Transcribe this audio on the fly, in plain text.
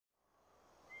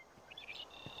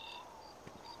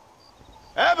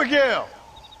Abigail!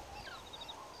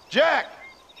 Jack!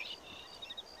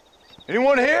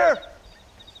 Anyone here?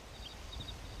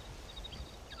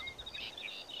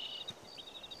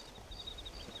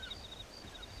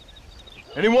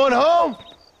 Anyone home?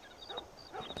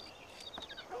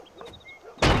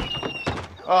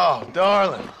 Oh,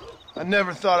 darling. I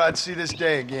never thought I'd see this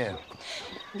day again.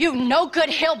 You no-good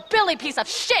hillbilly piece of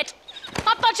shit!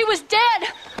 I thought you was dead!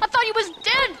 I thought you was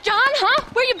dead, John, huh?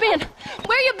 Where you been?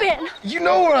 Where you been? You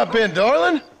know where I've been,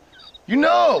 darling. You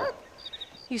know.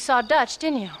 You saw Dutch,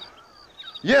 didn't you?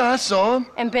 Yeah, I saw him.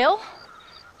 And Bill?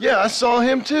 Yeah, I saw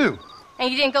him too.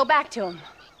 And you didn't go back to him?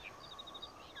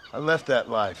 I left that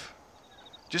life.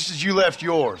 Just as you left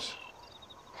yours.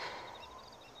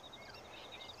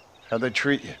 How'd they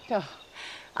treat you? Oh,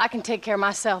 I can take care of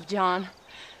myself, John.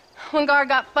 One guard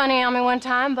got funny on me one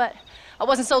time, but I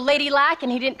wasn't so ladylike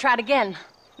and he didn't try it again.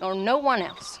 Nor no one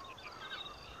else.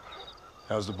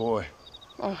 How's the boy?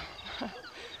 Oh,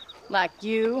 like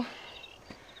you.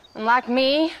 And like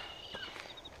me.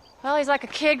 Well, he's like a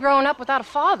kid growing up without a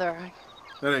father.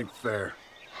 That ain't fair.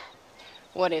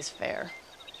 What is fair?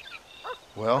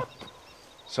 Well,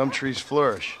 some trees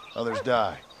flourish, others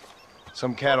die.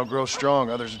 Some cattle grow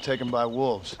strong, others are taken by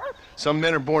wolves. Some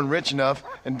men are born rich enough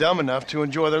and dumb enough to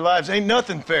enjoy their lives. Ain't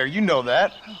nothing fair, you know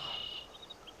that.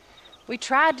 We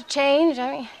tried to change.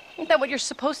 I mean, ain't that what you're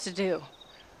supposed to do?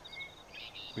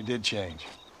 We did change.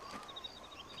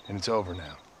 And it's over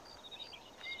now.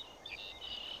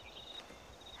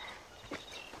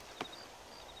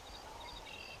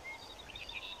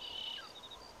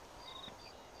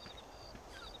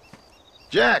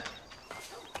 Jack!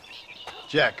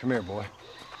 Jack, come here, boy.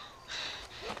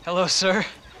 Hello, sir.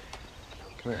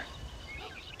 Come here.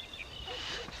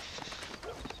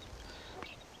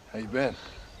 How you been?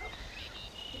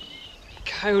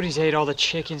 Coyotes ate all the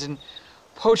chickens and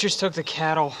poachers took the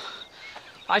cattle.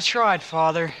 I tried,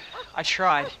 Father. I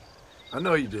tried. I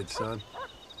know you did, son.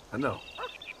 I know.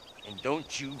 And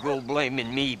don't you go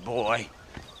blaming me, boy.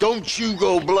 Don't you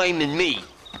go blaming me.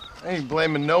 I ain't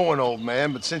blaming no one, old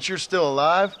man, but since you're still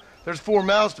alive, there's 4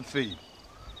 mouths to feed.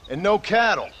 And no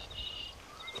cattle.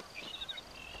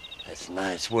 That's a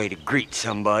nice way to greet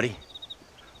somebody.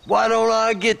 Why don't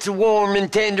I get the warm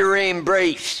and tender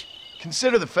embrace?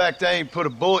 Consider the fact I ain't put a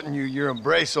bullet in your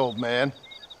embrace, old man.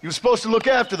 You were supposed to look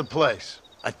after the place.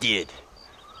 I did.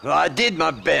 Well, I did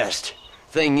my best.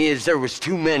 Thing is, there was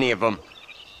too many of them.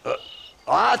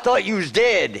 I thought you was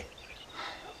dead.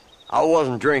 I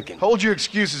wasn't drinking. Hold your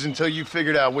excuses until you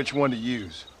figured out which one to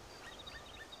use.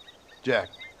 Jack,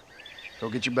 go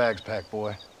get your bags packed,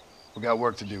 boy. We got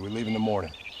work to do. We leave in the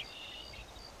morning.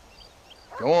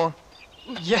 Go on.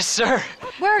 Yes, sir.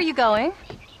 Where are you going?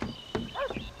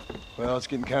 Well, it's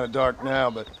getting kind of dark now,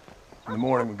 but in the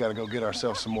morning we've got to go get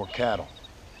ourselves some more cattle.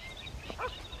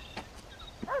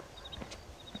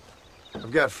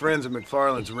 I've got friends at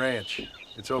MacFarlane's ranch.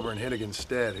 It's over in Hittigan's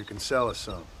Stead who can sell us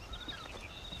some.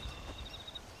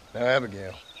 Now,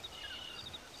 Abigail,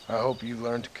 I hope you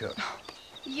learned to cook.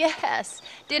 Yes.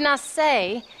 Didn't I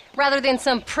say, rather than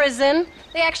some prison,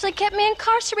 they actually kept me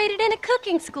incarcerated in a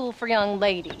cooking school for young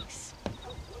ladies.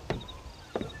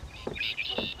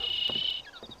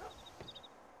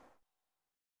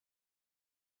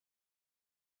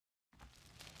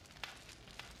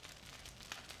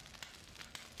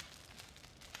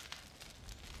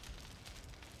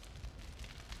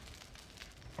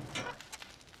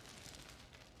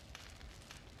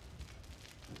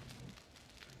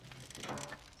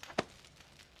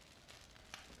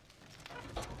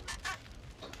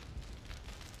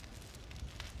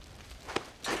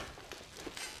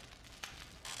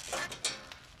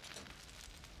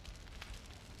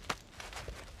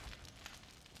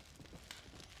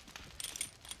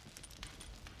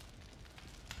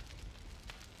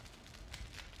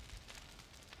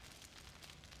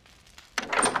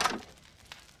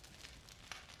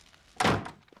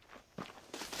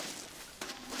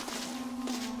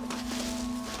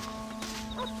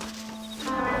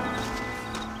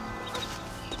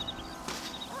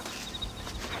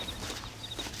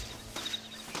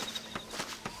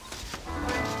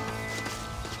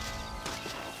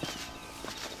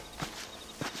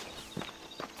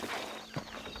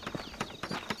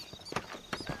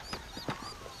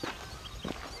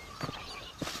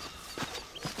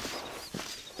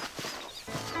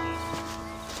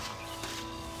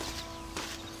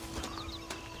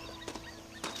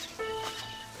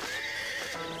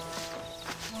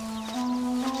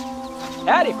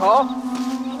 Howdy, Paul.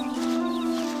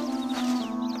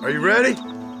 Are you ready?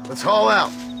 Let's haul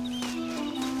out.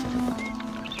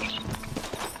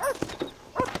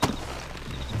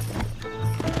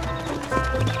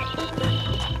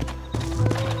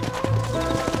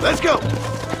 Let's go!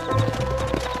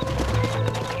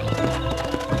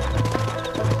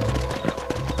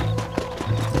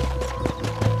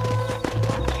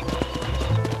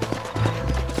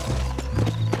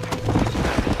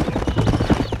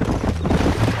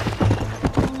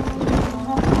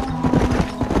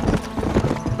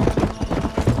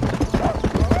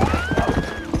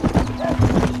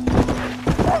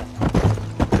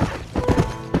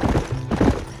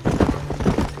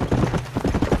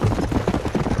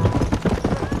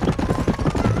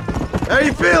 How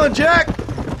you feeling, Jack?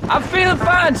 I'm feeling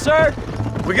fine, sir.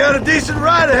 We got a decent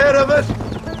ride ahead of us.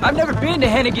 I've never been to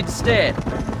Hennigan's Stead.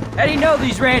 How do you know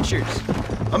these ranchers?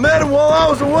 I met them while I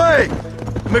was away.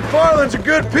 MacFarlane's are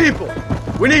good people.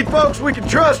 We need folks we can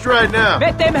trust right now.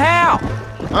 Met them how?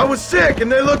 I was sick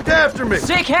and they looked after me.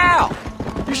 Sick how?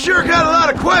 You sure got a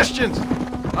lot of questions.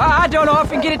 I don't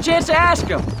often get a chance to ask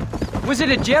them. Was it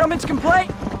a gentleman's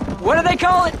complaint? What do they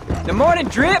call it? The morning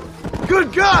drip?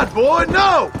 Good God, boy,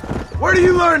 no! Where do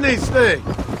you learn these things?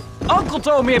 Uncle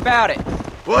told me about it.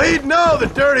 Well, he'd know, the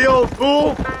dirty old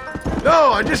fool.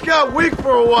 No, I just got weak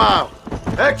for a while.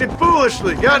 Acted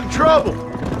foolishly, got in trouble.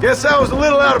 Guess I was a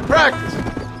little out of practice.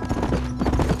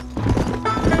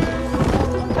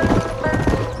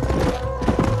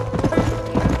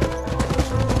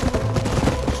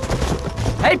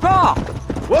 Hey, Pa!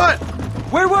 What?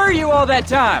 Where were you all that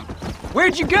time?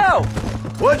 Where'd you go?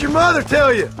 What'd your mother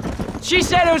tell you? She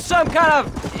said it was some kind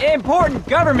of important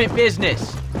government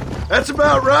business. That's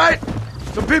about right.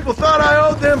 Some people thought I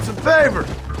owed them some favors.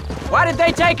 Why did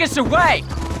they take us away?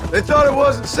 They thought it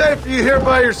wasn't safe for you here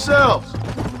by yourselves.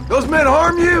 Those men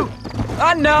harm you?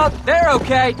 No, they're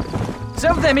okay.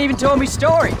 Some of them even told me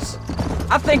stories.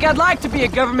 I think I'd like to be a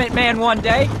government man one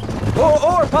day.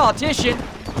 Or a politician.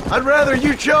 I'd rather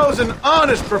you chose an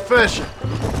honest profession.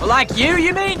 Like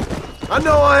you mean? I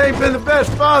know I ain't been the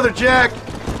best father, Jack.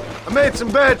 I made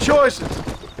some bad choices.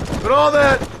 But all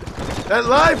that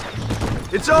life,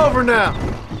 it's over now.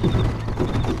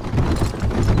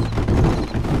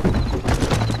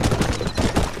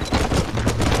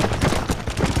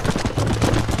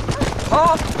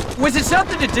 Pa, was it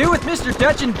something to do with Mr.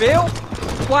 Dutch and Bill?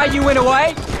 Why you went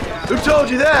away? Who told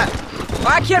you that?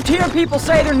 I kept hearing people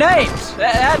say their names.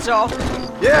 That's all.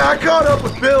 Yeah, I caught up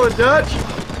with Bill and Dutch.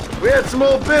 We had some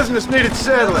old business needed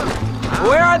settling.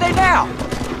 Where are they now?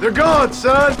 They're gone,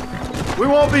 son. We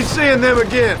won't be seeing them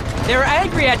again. They were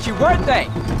angry at you, weren't they?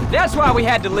 That's why we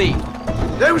had to leave.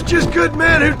 They was just good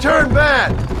men who turned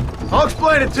bad. I'll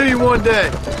explain it to you one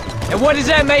day. And what does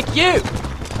that make you?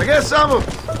 I guess I'm a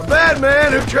bad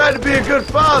man who tried to be a good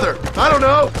father. I don't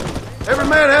know. Every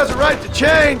man has a right to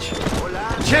change.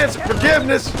 A chance of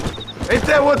forgiveness. Ain't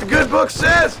that what the good book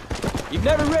says? You've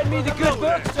never read me the good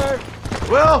book, sir.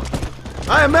 Well,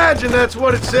 I imagine that's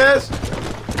what it says.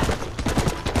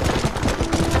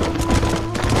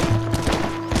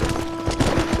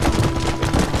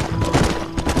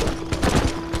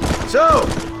 So,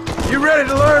 you ready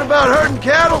to learn about herding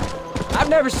cattle? I've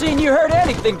never seen you hurt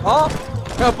anything, Pa.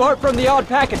 Apart from the odd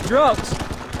pack of drunks.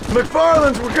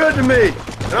 MacFarlane's were good to me,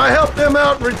 and I helped them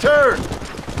out in return.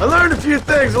 I learned a few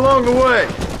things along the way.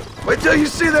 Wait till you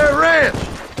see their ranch.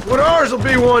 What ours will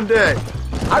be one day.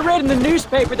 I read in the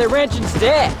newspaper that ranching's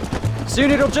dead.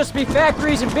 Soon it'll just be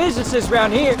factories and businesses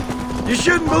around here. You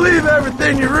shouldn't believe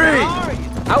everything you read.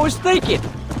 I was thinking,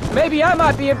 maybe I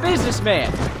might be a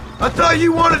businessman. I thought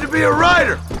you wanted to be a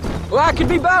writer. Well, I could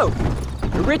be both.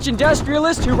 A rich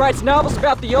industrialist who writes novels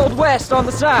about the Old West on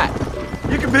the side.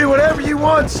 You can be whatever you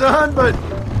want, son, but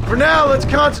for now, let's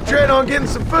concentrate on getting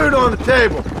some food on the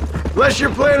table. Unless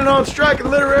you're planning on striking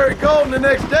literary gold in the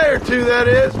next day or two, that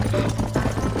is.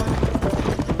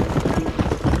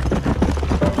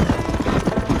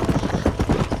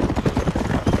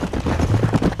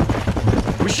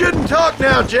 We shouldn't talk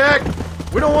now, Jack.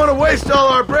 We don't want to waste all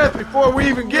our breath before we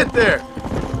even get there.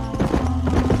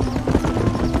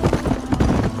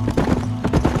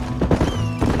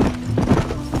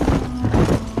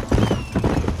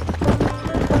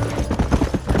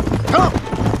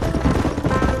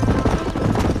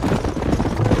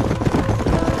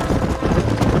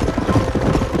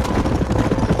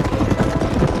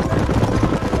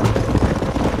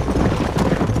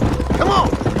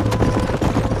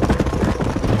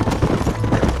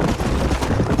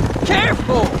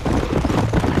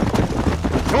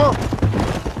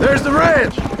 There's the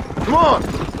ranch. Come on,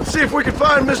 let's see if we can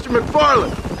find Mr.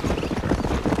 MacFarlane.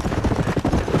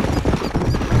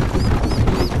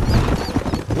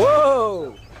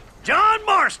 Whoa! John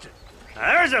Marston.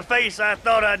 Now, there's a face I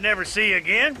thought I'd never see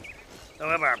again. Some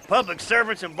of our public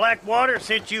servants in Blackwater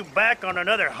sent you back on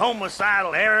another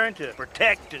homicidal errand to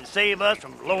protect and save us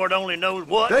from Lord only knows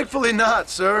what? Thankfully not,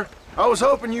 sir. I was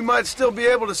hoping you might still be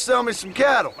able to sell me some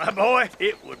cattle. My boy,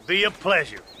 it would be a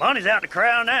pleasure. Bonnie's out in the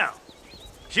crowd now.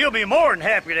 She'll be more than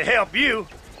happy to help you.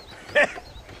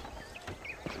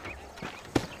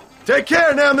 Take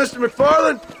care now, Mr.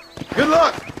 MacFarlane. Good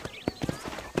luck.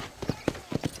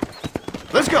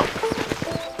 Let's go.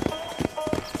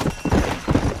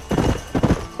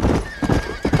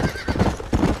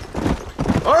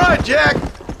 All right, Jack.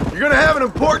 You're gonna have an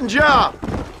important job.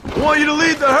 I want you to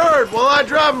lead the herd while I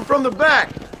drive them from the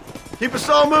back. Keep us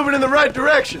all moving in the right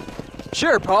direction.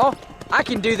 Sure, Paul. I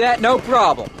can do that, no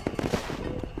problem.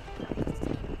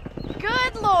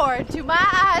 Good Lord, do my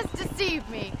eyes deceive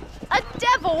me? A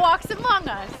devil walks among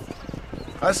us.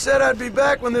 I said I'd be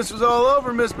back when this was all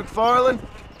over, Miss MacFarlane.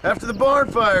 After the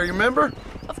barn fire, you remember?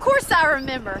 Of course I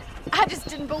remember. I just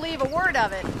didn't believe a word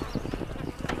of it.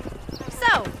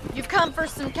 So, you've come for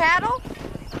some cattle?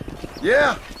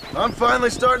 Yeah, I'm finally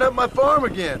starting up my farm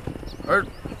again. Or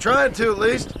trying to, at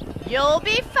least. You'll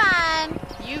be fine.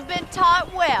 You've been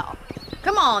taught well.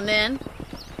 Come on, then.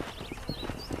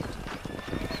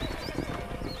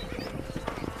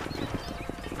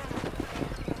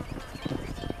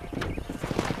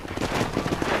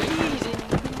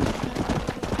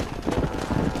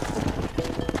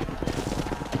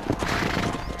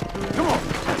 Come on.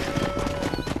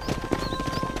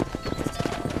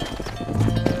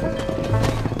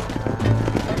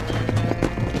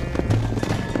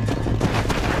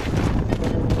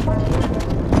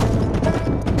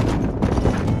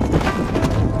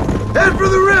 Head for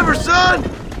the river, son!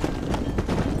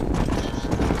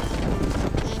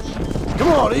 Come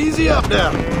on, easy up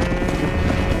now.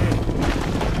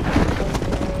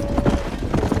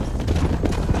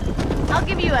 I'll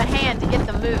give you a hand to get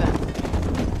them moving.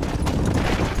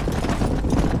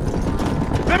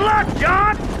 Good luck,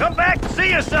 John. Come back and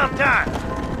see us sometime.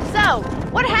 So,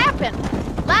 what happened?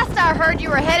 Last I heard you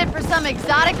were headed for some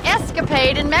exotic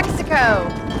escapade in Mexico.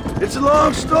 It's a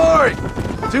long story.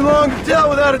 Too long to tell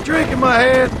without a drink in my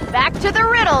hand. Back to the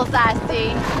riddles, I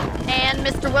see. And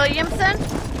Mr. Williamson?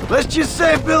 Let's just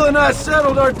say Bill and I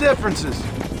settled our differences.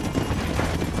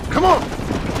 Come on.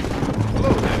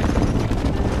 Hello,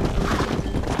 Daddy.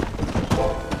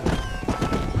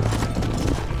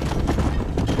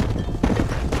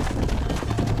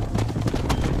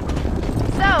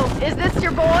 So, is this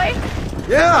your boy?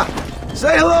 Yeah.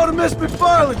 Say hello to Miss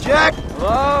MacFarlane, Jack.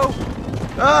 Hello?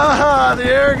 Ah, the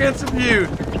arrogance of youth.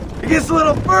 He gets a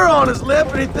little fur on his lip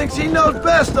and he thinks he knows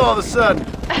best all of a sudden.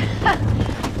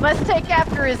 Must take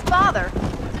after his father.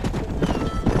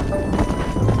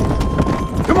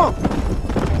 Come on.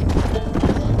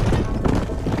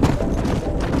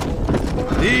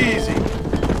 Easy.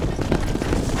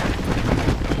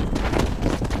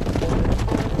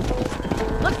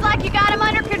 Looks like you got him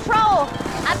under control.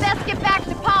 I best get back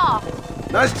to Pa.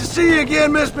 Nice to see you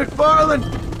again, Miss MacFarlane.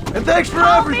 And thanks for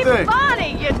Call everything. me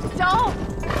Bonnie, you don't.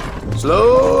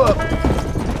 Slow up.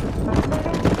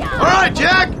 All right,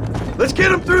 Jack. Let's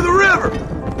get him through the river.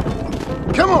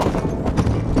 Come on.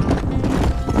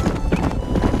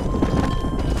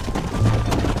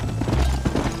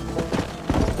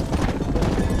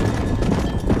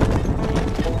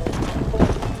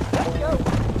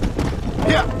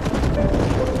 Yeah.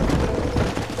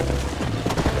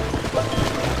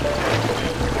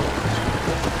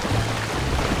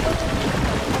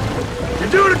 You're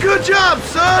doing a good job,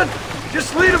 son.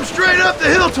 Just lead them straight up the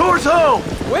hill towards home.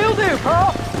 Will do,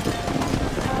 Paul.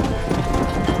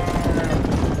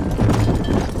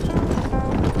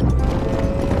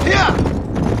 Yeah.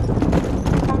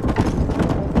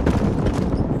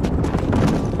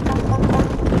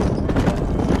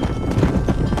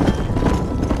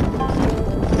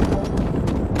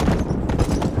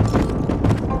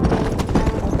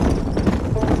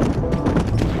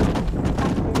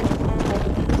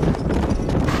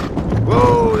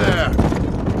 Whoa there.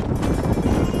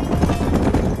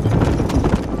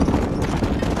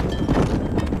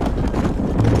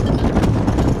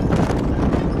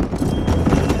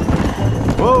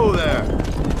 Whoa there.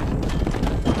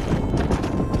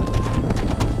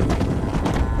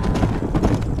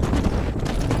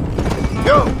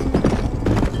 Go.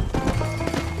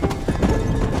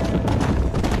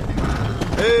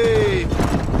 Hey.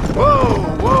 Whoa,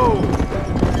 whoa.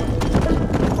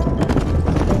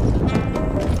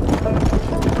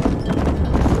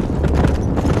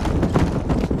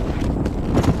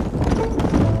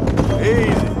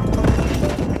 Easy.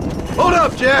 Hold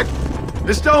up, Jack.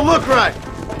 This don't look right.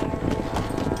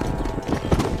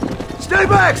 Stay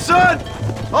back, son!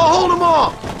 I'll hold them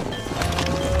off!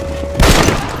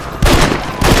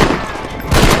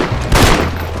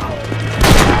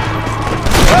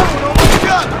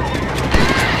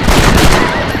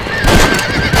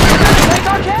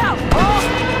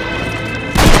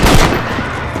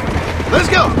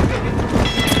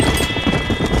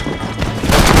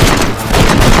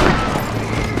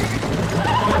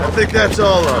 think that's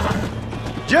all of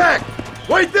them. Jack!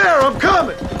 Wait there! I'm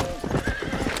coming!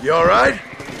 You all right?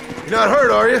 You're not hurt,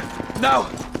 are you? No,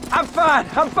 I'm fine.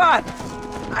 I'm fine.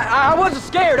 I wasn't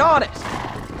scared, honest.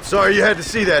 Sorry you had to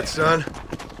see that, son.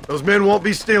 Those men won't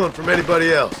be stealing from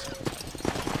anybody else.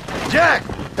 Jack!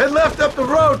 Head left up the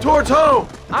road towards home!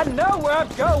 I know where I'm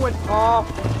going, Paul.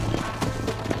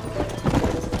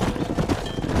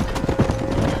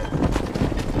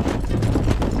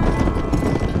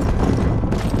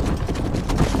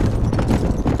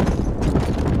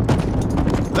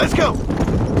 Let's go!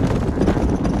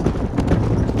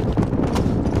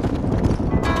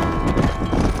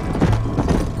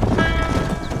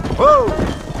 Whoa!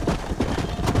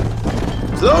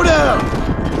 Slow down!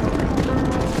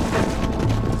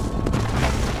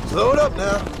 Slow it up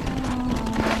now.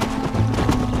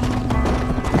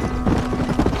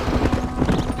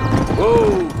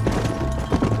 Whoa!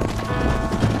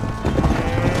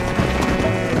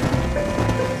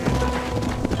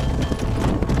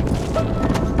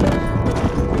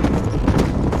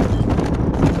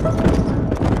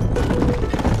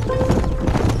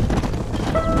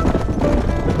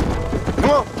 Come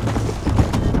on!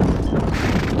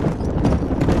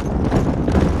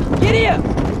 Giddy up!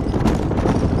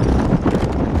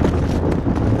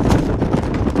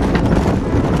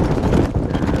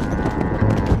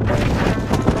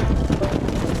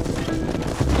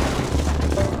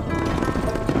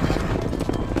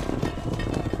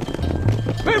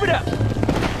 Move it up!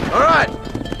 All right,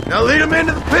 now lead them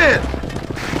into the pen.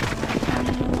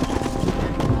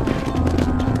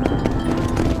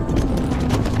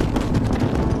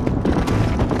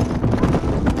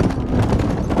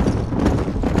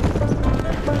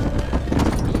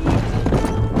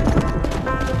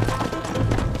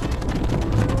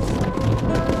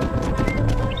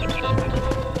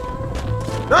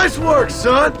 Nice work,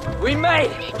 son. We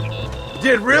made it! You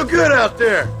did real good out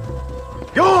there.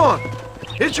 Go on.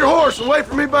 Hit your horse and wait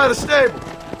for me by the stable.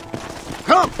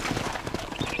 Come.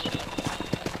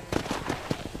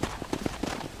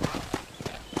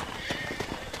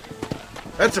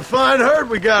 That's a fine herd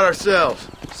we got ourselves.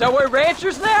 So we're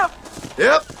ranchers now?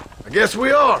 Yep, I guess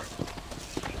we are.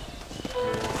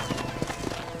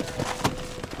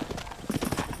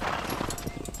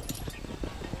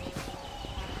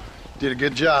 Did a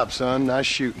good job, son. Nice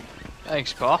shooting.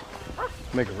 Thanks, Paul.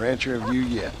 Make a rancher of you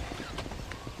yet.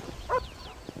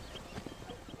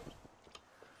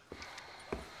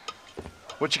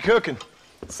 What you cooking?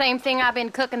 Same thing I've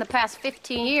been cooking the past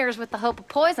 15 years with the hope of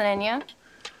poisoning you.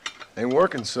 Ain't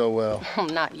working so well.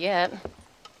 Not yet.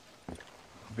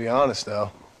 I'll be honest,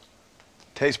 though.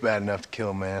 Tastes bad enough to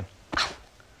kill a man.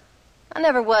 I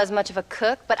never was much of a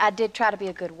cook, but I did try to be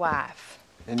a good wife.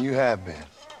 And you have been.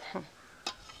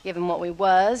 Given what we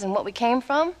was and what we came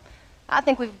from, I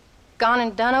think we've gone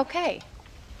and done okay.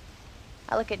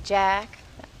 I look at Jack.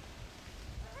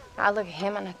 I look at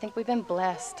him and I think we've been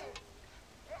blessed.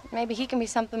 Maybe he can be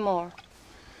something more.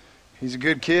 He's a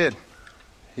good kid.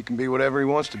 He can be whatever he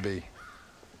wants to be.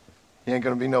 He ain't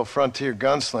gonna be no frontier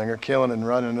gunslinger killing and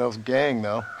running no gang,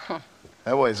 though.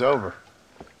 That way's over.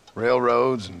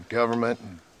 Railroads and government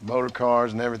and motor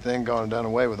cars and everything gone and done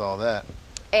away with all that.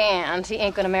 And he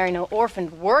ain't gonna marry no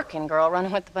orphaned working girl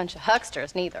running with a bunch of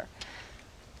hucksters, neither.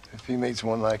 If he meets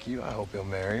one like you, I hope he'll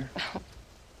marry her.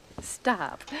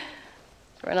 Stop.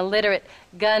 For an illiterate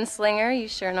gunslinger, you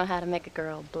sure know how to make a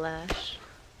girl blush.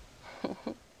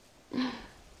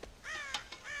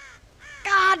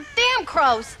 God damn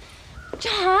crows!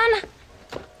 John!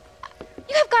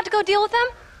 You have got to go deal with them.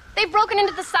 They've broken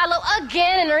into the silo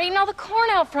again and are eating all the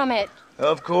corn out from it.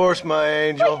 Of course, my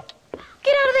angel. Wait.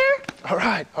 Get out of there. All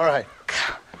right, all right.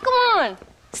 Go on.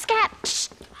 Scat. Shh.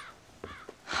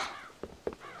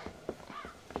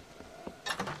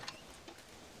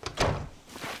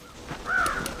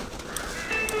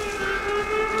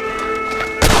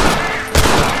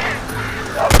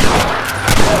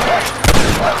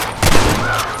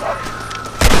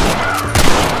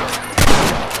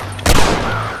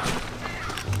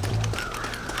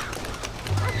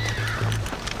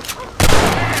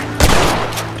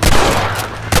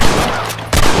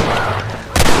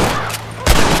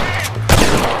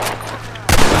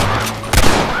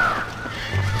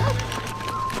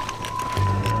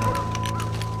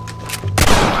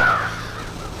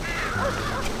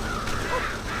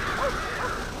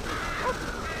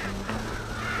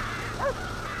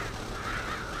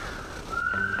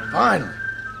 Finally.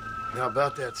 Now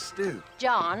about that stew.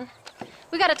 John,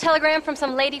 we got a telegram from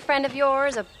some lady friend of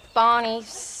yours, a Bonnie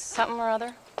something or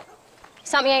other.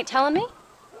 Something you ain't telling me?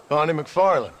 Bonnie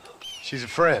MacFarlane. She's a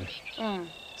friend.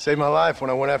 Saved my life when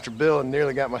I went after Bill and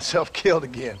nearly got myself killed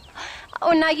again.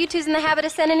 Oh, and now you two's in the habit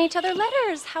of sending each other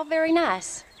letters. How very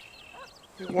nice.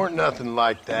 It weren't nothing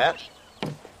like that.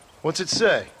 What's it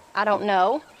say? I don't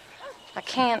know. I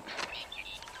can't...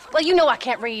 Well, you know I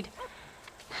can't read.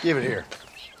 Give it here.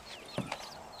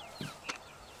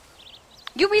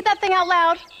 You read that thing out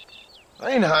loud.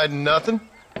 I ain't hiding nothing.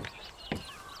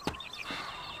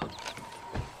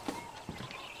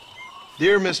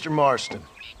 Dear Mr. Marston,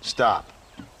 stop.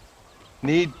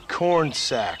 Need corn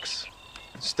sacks.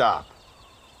 Stop.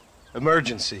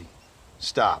 Emergency.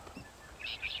 Stop.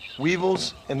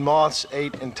 Weevils and moths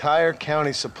ate entire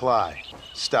county supply.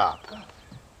 Stop.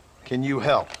 Can you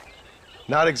help?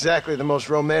 Not exactly the most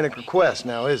romantic request,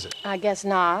 now is it? I guess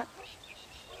not.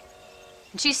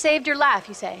 And she saved your life,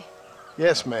 you say?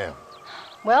 Yes, ma'am.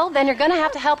 Well, then you're gonna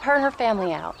have to help her and her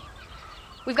family out.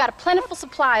 We've got a plentiful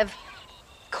supply of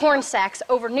corn sacks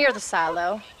over near the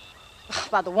silo.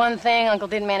 About the one thing Uncle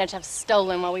didn't manage to have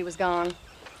stolen while we was gone.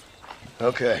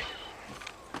 Okay.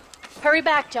 Hurry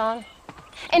back, John.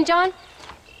 And John,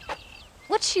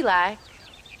 what's she like?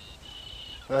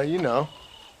 You know.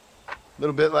 A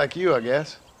little bit like you, I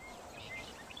guess.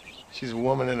 She's a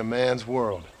woman in a man's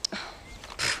world.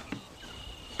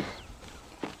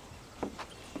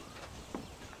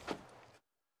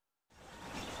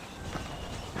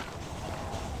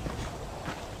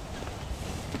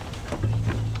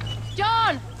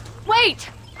 John, wait!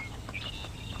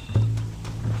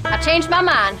 I changed my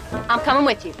mind. I'm coming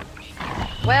with you.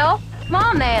 Well, come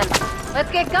on then.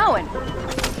 Let's get going.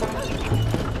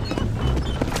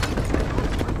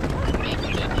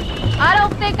 I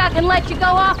don't think I can let you go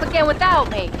off again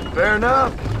without me. Fair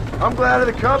enough. I'm glad of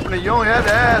the company. You only had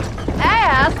to ask.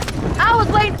 Ask? I was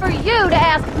waiting for you to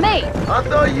ask me. I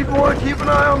thought you'd want to keep an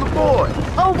eye on the boy.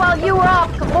 Oh, while you were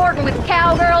off cavorting with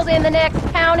cowgirls in the next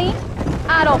county?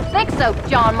 I don't think so,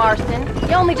 John Marston.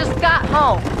 You only just got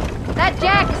home. That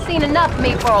Jack has seen enough of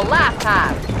me for a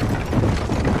lifetime.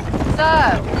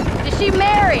 So, did she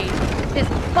marry this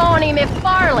phony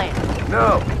MacFarlane?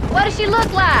 No. What does she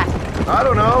look like? I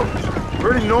don't know.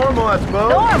 Pretty normal, I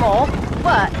suppose. Normal?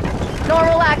 What?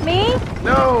 Normal like me?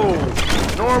 No.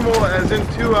 Normal as in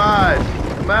 2 eyes,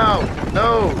 mouth,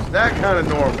 nose, that kind of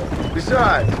normal.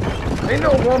 Besides, ain't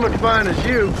no woman fine as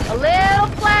you. A little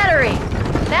flattery.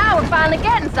 Now we're finally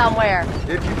getting somewhere.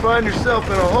 If you find yourself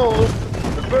in a hole,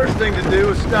 the first thing to do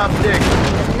is stop digging.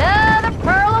 Another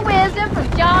pearl of wisdom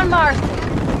from John Marston.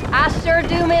 I sure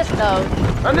do miss those.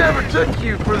 I never took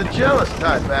you for the jealous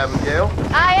type, Abigail.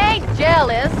 I ain't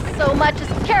jealous so much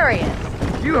as curious.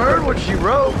 You heard what she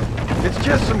wrote. It's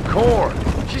just some corn.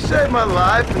 She saved my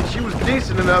life, and she was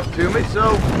decent enough to me, so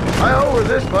I owe her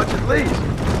this much at least.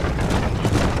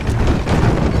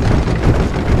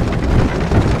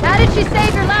 How did she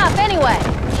save your life anyway?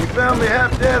 She found me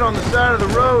half dead on the side of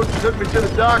the road and took me to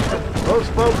the doctor.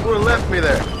 Most folks would have left me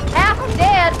there. Half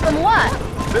dead from what?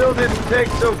 Bill didn't take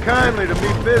so kindly to me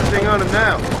visiting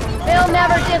unannounced. Bill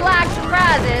never did like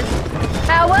surprises.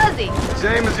 How was he?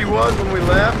 Same as he was when we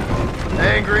left.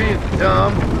 Angry and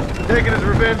dumb. Taking his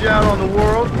revenge out on the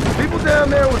world. People down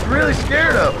there was really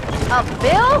scared of him. Of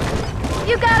Bill?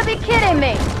 You gotta be kidding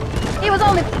me. He was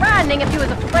only frightening if he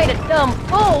was afraid of dumb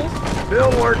fools.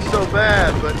 Bill weren't so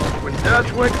bad, but when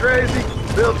Dutch went crazy,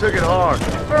 Bill took it hard.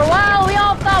 For a while, we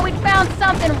all thought we'd found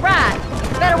something right.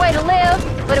 A better way to live,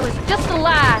 but it was just a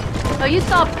lie. So you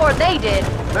saw before they did.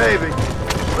 Maybe.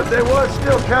 But they was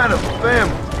still kind of a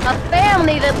family. A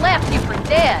family that left you for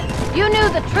dead. You knew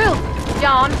the truth,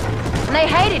 John, and they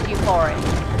hated you for it.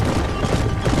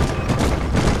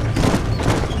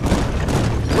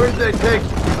 Where'd they take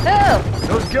you? Who?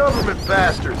 Those government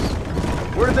bastards.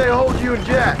 Where did they hold you and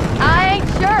Jack? I ain't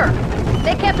sure.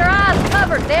 They kept their eyes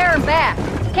covered there and back.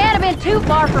 Can't have been too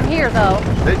far from here, though.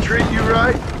 They treat you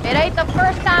right? It ain't the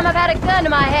first time I've had a gun to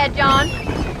my head, John.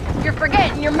 You're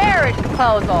forgetting your marriage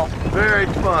proposal. Very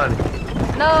funny.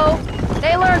 No,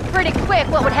 they learned pretty quick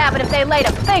what would happen if they laid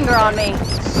a finger on me.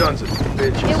 Sons of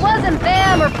bitches. It wasn't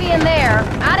them or being there.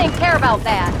 I didn't care about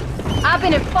that. I've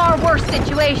been in far worse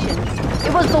situations.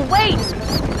 It was the waiting.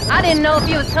 I didn't know if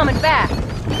you was coming back.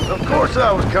 Of course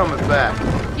I was coming back.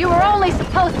 You were only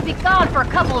supposed to be gone for a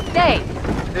couple of days.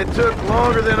 It took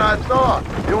longer than I thought.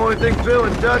 The only thing Bill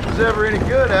and Dutch was ever any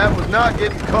good at was not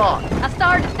getting caught. I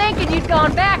started thinking you'd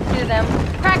gone back to them.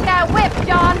 Crack that whip,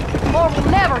 John, or we'll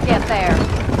never get there.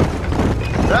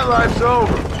 That life's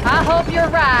over. I hope you're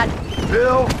right.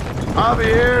 Bill,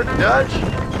 Javier, Dutch,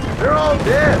 they're all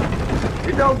dead.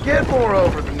 It don't get more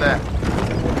over than that.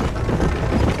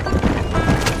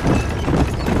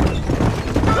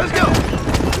 Let's go.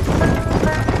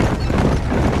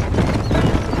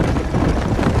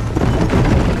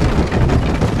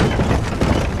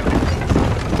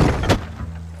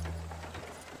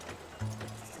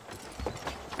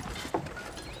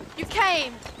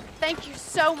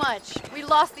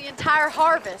 lost the entire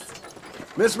harvest.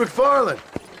 Miss MacFarlane,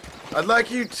 I'd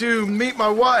like you to meet my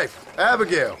wife,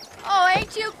 Abigail. Oh,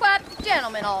 ain't you quite the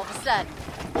gentleman all of a sudden?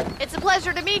 It's a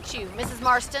pleasure to meet you, Mrs.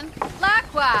 Marston.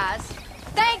 Likewise.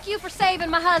 Thank you for saving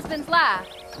my husband's life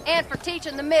and for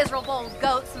teaching the miserable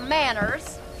goat some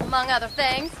manners, among other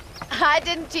things. I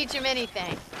didn't teach him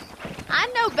anything. I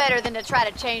know better than to try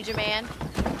to change a man.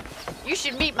 You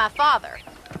should meet my father.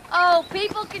 Oh,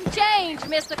 people can change,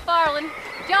 Miss MacFarlane.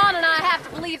 John and I have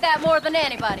to believe that more than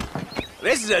anybody.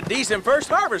 This is a decent first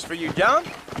harvest for you, John.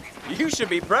 You should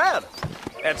be proud.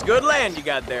 That's good land you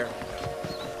got there.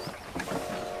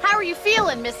 How are you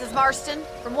feeling, Mrs. Marston?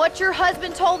 From what your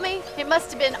husband told me, it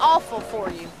must have been awful for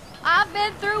you. I've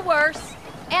been through worse,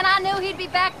 and I knew he'd be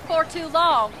back before too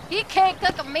long. He can't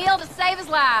cook a meal to save his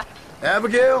life.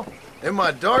 Abigail, in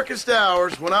my darkest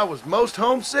hours, when I was most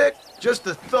homesick, just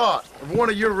the thought of one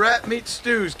of your rat meat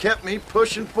stews kept me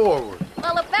pushing forward.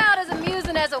 Well, about as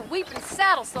amusing as a weeping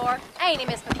saddle sore, ain't he,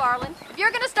 Miss MacFarlane? If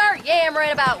you're gonna start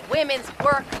yammering about women's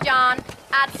work, John,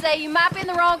 I'd say you might be in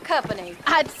the wrong company.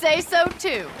 I'd say so,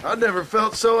 too. I never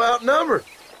felt so outnumbered.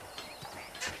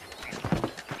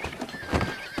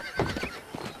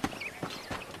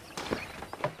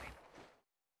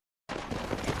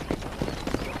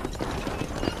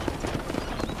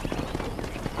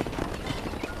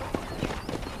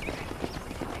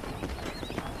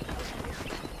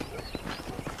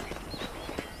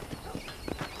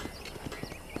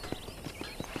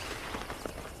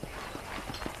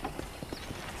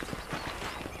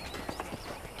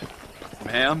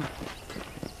 Ma'am?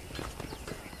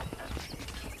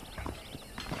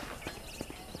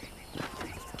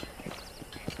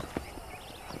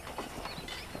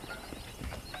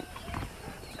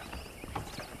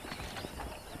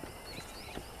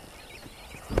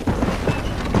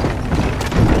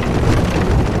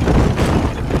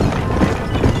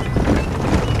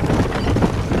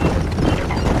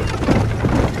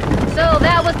 So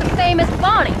that was the famous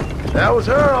Bonnie. That was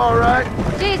her, all right.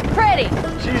 She's pretty.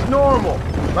 She's normal,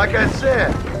 like I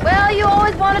said. Well, you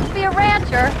always wanted to be a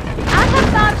rancher. I just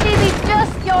thought she'd be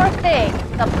just your thing.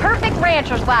 The perfect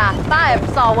rancher's wife, if I ever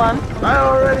saw one. I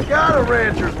already got a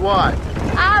rancher's wife.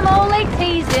 I'm only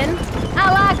teasing.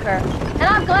 I like her, and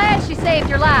I'm glad she saved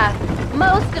your life.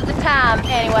 Most of the time,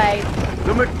 anyway.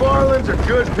 The MacFarlanes are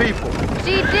good people.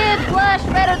 She did blush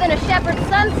redder than a shepherd's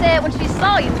sunset when she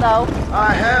saw you, though.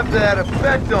 I have that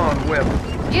effect on women.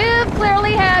 You've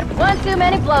clearly had one too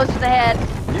many blows to the head.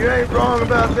 You ain't wrong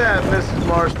about that, Mrs.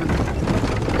 Marston.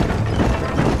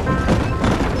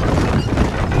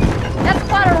 That's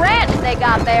quite a ranch they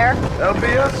got there. That'll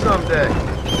be us someday.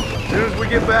 As soon as we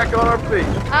get back on our feet.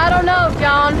 I don't know,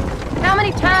 John. How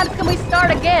many times can we start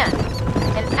again?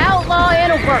 An outlaw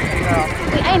and a working girl.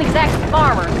 We ain't exactly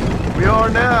farmers. We are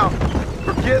now.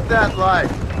 Forget that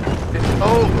life. It's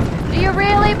over. Do you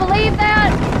really believe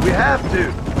that? We have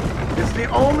to. It's the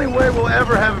only way we'll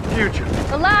ever have a future.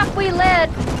 The life we led,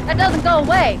 that doesn't go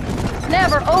away. It's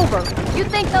never over. You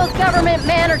think those government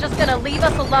men are just gonna leave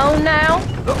us alone now?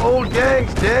 The old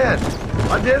gang's dead.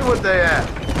 I did what they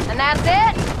asked. And that's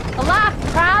it? A life of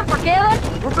crime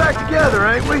forgiven? We're back together,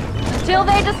 ain't we? Until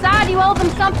they decide you owe them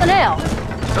something else.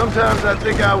 Sometimes I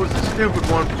think I was the stupid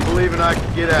one for believing I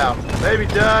could get out. Maybe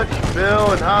Dutch,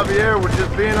 Bill, and Javier were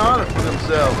just being honest with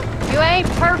themselves. You ain't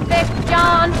perfect,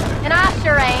 John, and I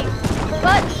sure ain't.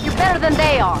 But you're better than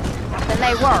they are, than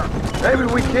they were. Maybe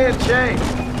we can't change,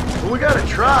 but we gotta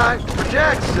try, for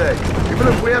Jack's sake. Even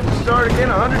if we have to start again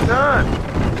 100 times.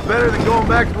 It's better than going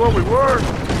back to what we were.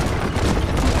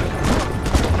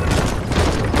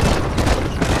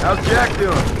 How's Jack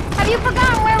doing? Have you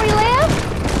forgotten where we live?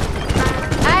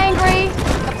 Angry,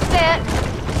 upset.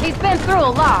 He's been through a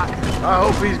lot. I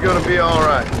hope he's gonna be all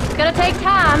right. It's gonna take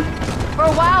time. For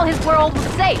a while, his world was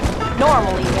safe.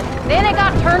 Normal, even. Then it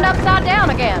got turned upside down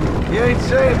again. He ain't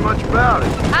saying much about it.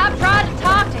 I've tried to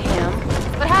talk to him,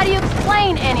 but how do you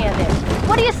explain any of this?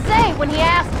 What do you say when he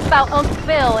asks about Uncle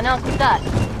Bill and Uncle Dutch?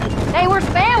 They were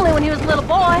family when he was a little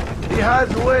boy. He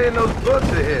hides away in those books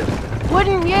of his.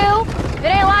 Wouldn't you? It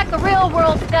ain't like the real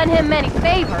world's done him many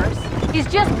favors. He's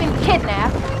just been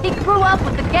kidnapped. He grew up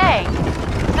with the gang.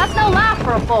 That's no life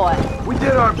for a boy. We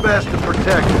did our best to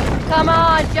protect him. Come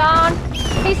on, John.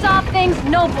 He saw things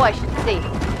no boy should see.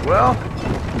 Well,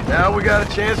 now we got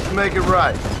a chance to make it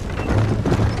right.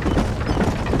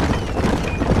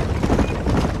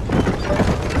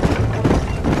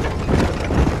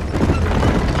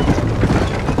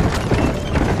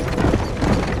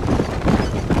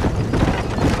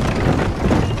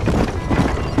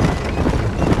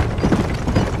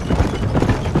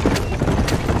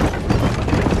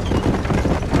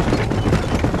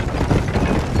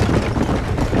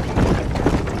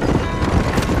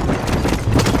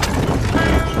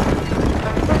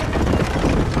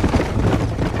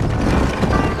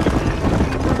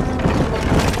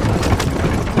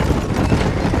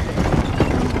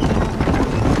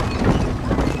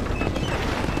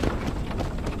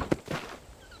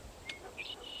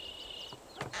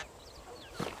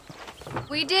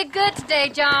 We did good today,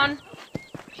 John.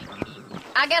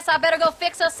 I guess I better go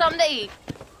fix us something to eat.